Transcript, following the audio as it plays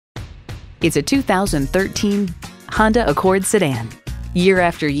It's a 2013 Honda Accord sedan. Year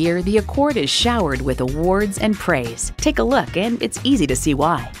after year, the Accord is showered with awards and praise. Take a look and it's easy to see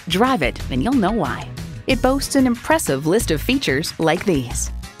why. Drive it and you'll know why. It boasts an impressive list of features like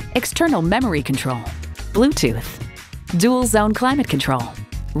these: external memory control, Bluetooth, dual zone climate control,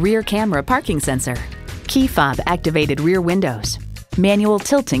 rear camera parking sensor, key fob activated rear windows, manual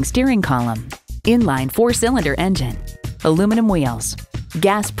tilting steering column, inline 4-cylinder engine, aluminum wheels,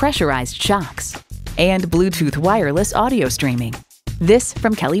 gas pressurized shocks, and Bluetooth wireless audio streaming. This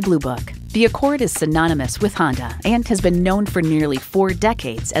from Kelley Blue Book. The Accord is synonymous with Honda and has been known for nearly 4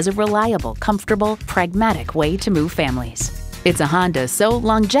 decades as a reliable, comfortable, pragmatic way to move families. It's a Honda, so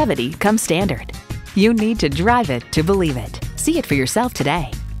longevity comes standard. You need to drive it to believe it. See it for yourself today.